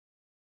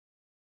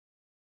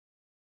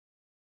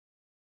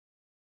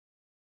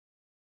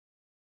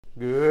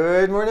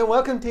Good morning.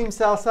 Welcome, Team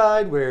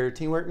Southside, where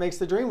teamwork makes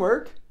the dream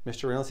work.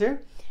 Mr. Reynolds here.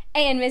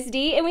 And Miss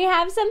D, and we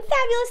have some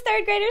fabulous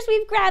third graders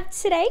we've grabbed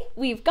today.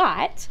 We've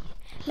got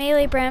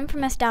Maylee Brim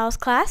from Miss Dowell's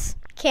class.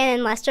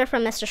 Cannon Lester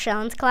from Mr.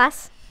 Shellon's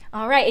class.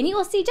 All right, and you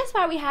will see just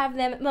why we have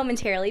them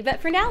momentarily. But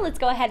for now, let's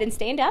go ahead and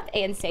stand up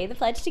and say the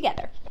pledge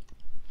together.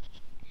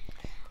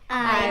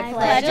 I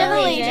pledge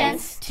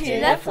allegiance to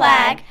the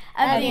flag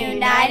of the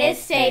United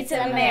States of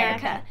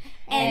America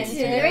and to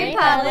the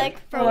republic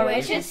for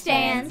which it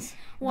stands,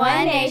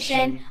 one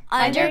nation,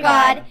 under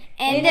God,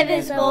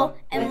 indivisible,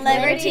 and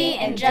liberty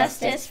and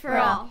justice for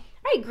all. All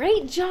right,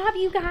 great job,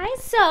 you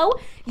guys. So,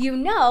 you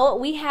know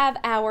we have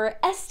our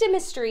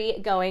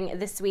Estimistry going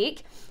this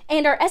week.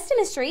 And our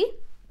Estimistry,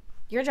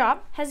 your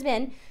job has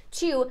been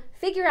to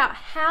figure out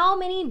how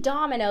many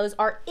dominoes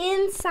are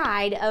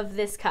inside of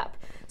this cup.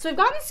 So we've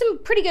gotten some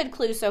pretty good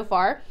clues so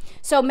far.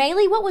 So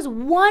Maylee, what was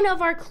one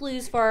of our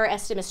clues for our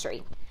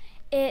Estimistry?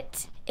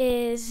 It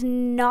is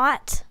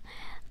not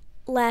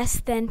less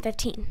than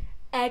 15.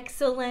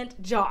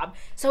 Excellent job.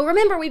 So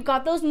remember, we've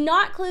got those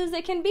not clues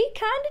that can be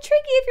kind of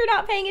tricky if you're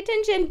not paying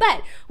attention,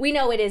 but we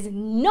know it is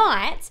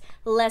not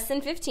less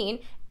than 15.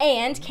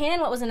 And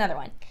Cannon, what was another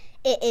one?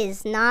 It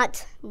is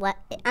not,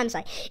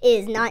 it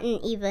is not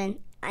an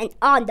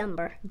odd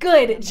number.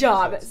 Good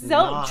job. So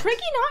not.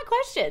 Tricky not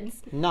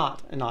questions.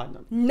 Not an odd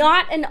number.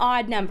 Not an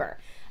odd number.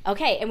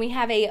 Okay, and we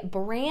have a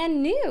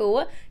brand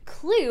new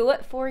clue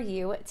for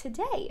you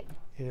today.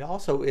 It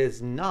also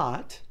is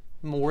not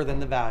more than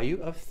the value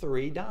of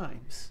 3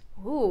 dimes.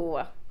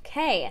 Ooh,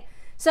 okay.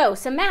 So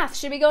some math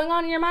should be going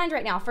on in your mind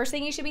right now. First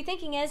thing you should be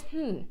thinking is,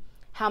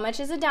 how much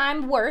is a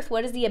dime worth?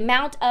 What is the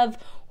amount of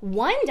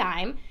 1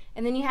 dime?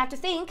 And then you have to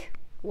think,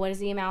 what is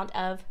the amount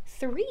of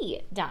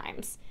 3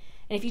 dimes?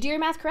 And if you do your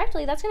math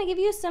correctly, that's going to give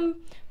you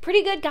some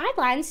pretty good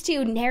guidelines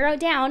to narrow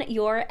down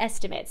your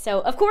estimate.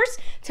 So, of course,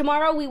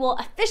 tomorrow we will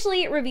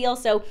officially reveal,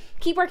 so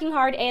keep working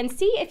hard and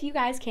see if you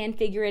guys can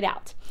figure it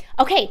out.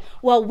 Okay,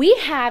 well, we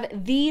have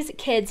these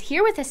kids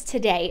here with us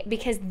today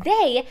because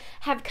they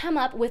have come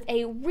up with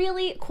a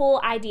really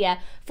cool idea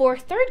for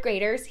third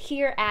graders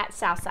here at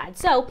Southside.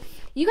 So,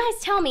 you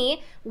guys tell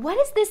me, what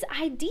is this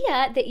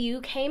idea that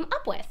you came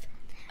up with?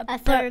 A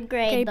third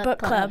grade book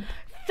club.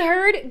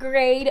 Third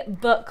grade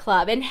book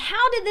club. And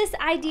how did this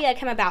idea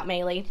come about,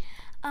 Maylee?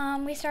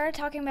 We started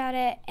talking about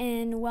it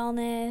in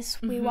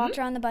wellness. We walked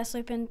around the bus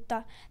loop and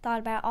thought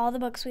about all the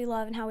books we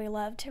love and how we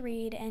love to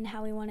read and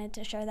how we wanted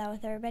to share that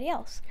with everybody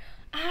else.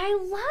 I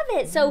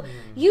love it. So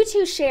you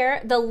two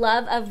share the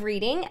love of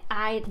reading.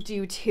 I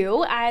do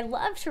too. I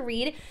love to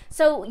read.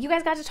 So you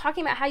guys got to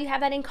talking about how you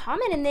have that in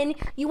common, and then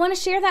you want to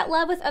share that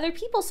love with other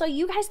people. So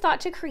you guys thought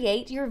to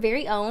create your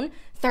very own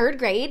third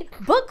grade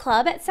book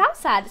club at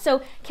Southside.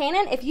 So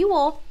Cannon, if you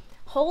will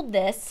hold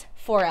this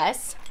for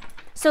us.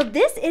 So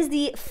this is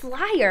the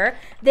flyer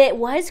that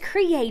was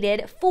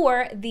created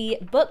for the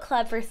book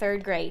club for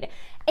third grade.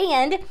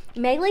 And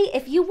Maylee,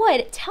 if you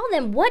would, tell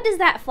them, what does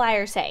that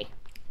flyer say?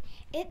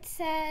 It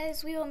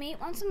says we will meet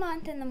once a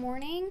month in the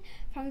morning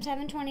from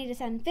 7:20 to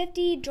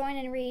 7:50, join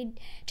and read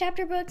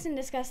chapter books and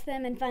discuss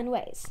them in fun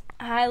ways.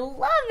 I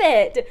love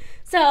it.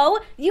 So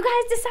you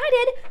guys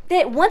decided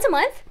that once a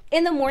month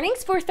in the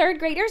mornings for third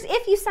graders,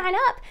 if you sign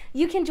up,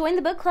 you can join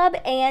the book club,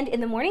 and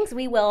in the mornings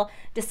we will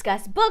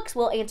discuss books,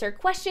 we'll answer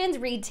questions,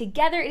 read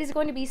together. It is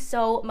going to be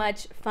so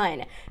much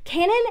fun.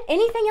 Cannon,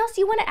 anything else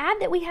you want to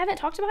add that we haven't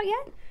talked about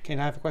yet? Can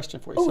I have a question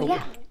for you? Oh,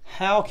 yeah.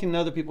 How can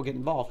other people get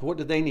involved? What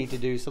do they need to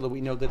do so that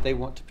we know that they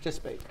want to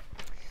participate?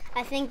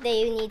 I think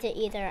they need to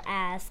either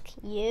ask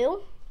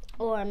you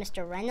or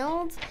Mr.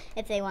 Reynolds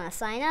if they want to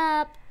sign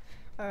up,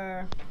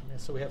 or... Yeah,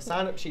 so we have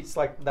sign-up sheets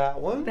like that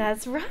one.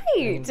 That's right.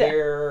 And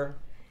they're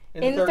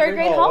in the third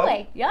grade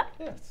hallway. Yep.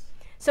 Yes.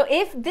 So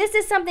if this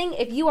is something,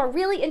 if you are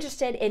really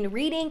interested in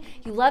reading,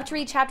 you love to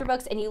read chapter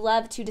books, and you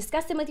love to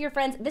discuss them with your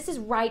friends, this is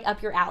right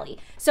up your alley.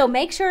 So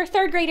make sure,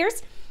 third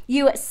graders,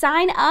 you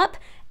sign up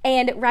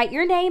and write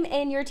your name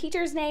and your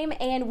teacher's name,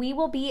 and we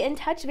will be in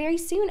touch very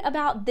soon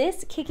about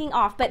this kicking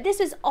off. But this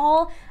is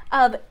all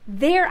of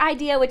their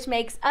idea, which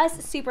makes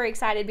us super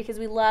excited because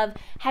we love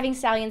having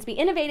Stallions be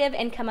innovative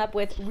and come up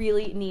with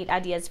really neat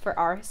ideas for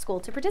our school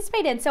to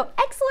participate in. So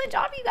excellent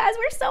job, you guys.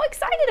 We're so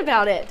excited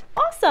about it.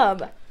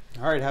 Awesome.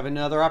 All right, have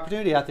another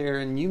opportunity out there,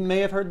 and you may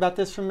have heard about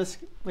this from Ms.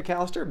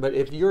 McAllister, but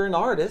if you're an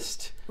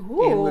artist and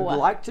would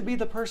like to be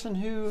the person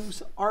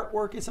whose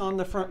artwork is on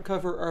the front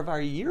cover of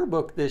our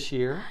yearbook this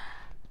year,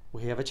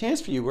 we have a chance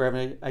for you. We're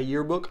having a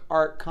yearbook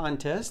art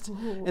contest,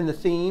 and the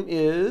theme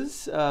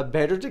is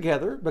Better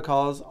Together,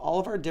 because all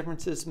of our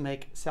differences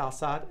make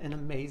Southside an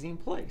amazing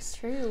place.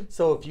 True.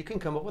 So if you can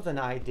come up with an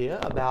idea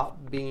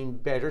about being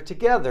better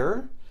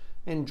together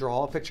and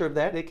draw a picture of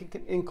that, it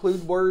can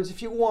include words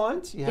if you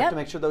want. You have to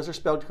make sure those are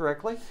spelled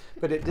correctly,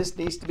 but it just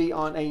needs to be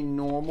on a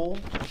normal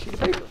sheet of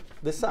paper,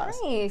 this size.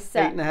 Nice.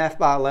 8.5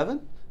 by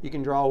 11. You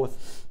can draw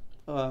with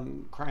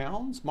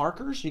crayons,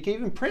 markers. You can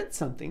even print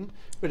something,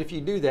 but if you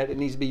do that, it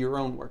needs to be your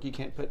own work. You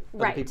can't put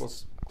other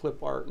people's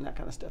clip art and that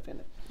kind of stuff in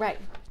it. Right.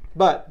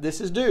 But this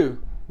is due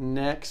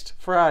next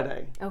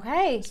Friday.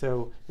 Okay.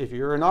 So if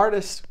you're an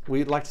artist,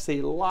 we'd like to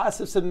see lots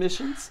of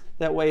submissions.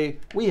 That way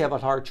we have a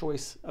hard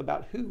choice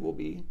about who will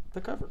be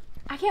the cover.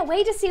 I can't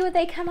wait to see what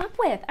they come up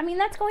with. I mean,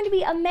 that's going to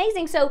be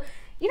amazing. So,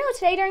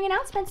 today during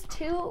announcements,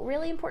 2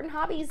 really important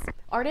hobbies,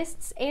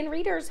 artists and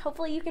readers.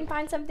 Hopefully you can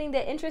find something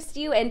that interests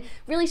you and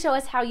really show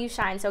us how you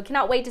shine. So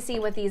cannot wait to see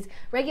what these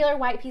regular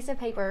white pieces of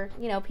paper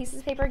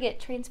get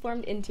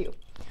transformed into.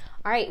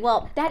 All right,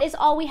 well, that is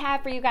all we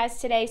have for you guys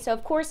today. So,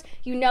 of course,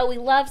 we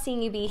love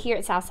seeing you be here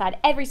at Southside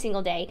every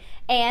single day.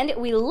 And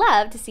we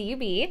love to see you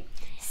be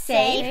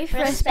safe,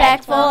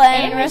 respectful,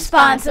 and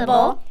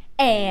responsible.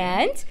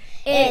 And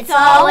it's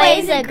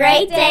always a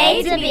great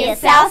day to be a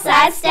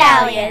Southside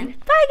Stallion.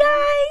 Bye,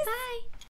 guys. Bye.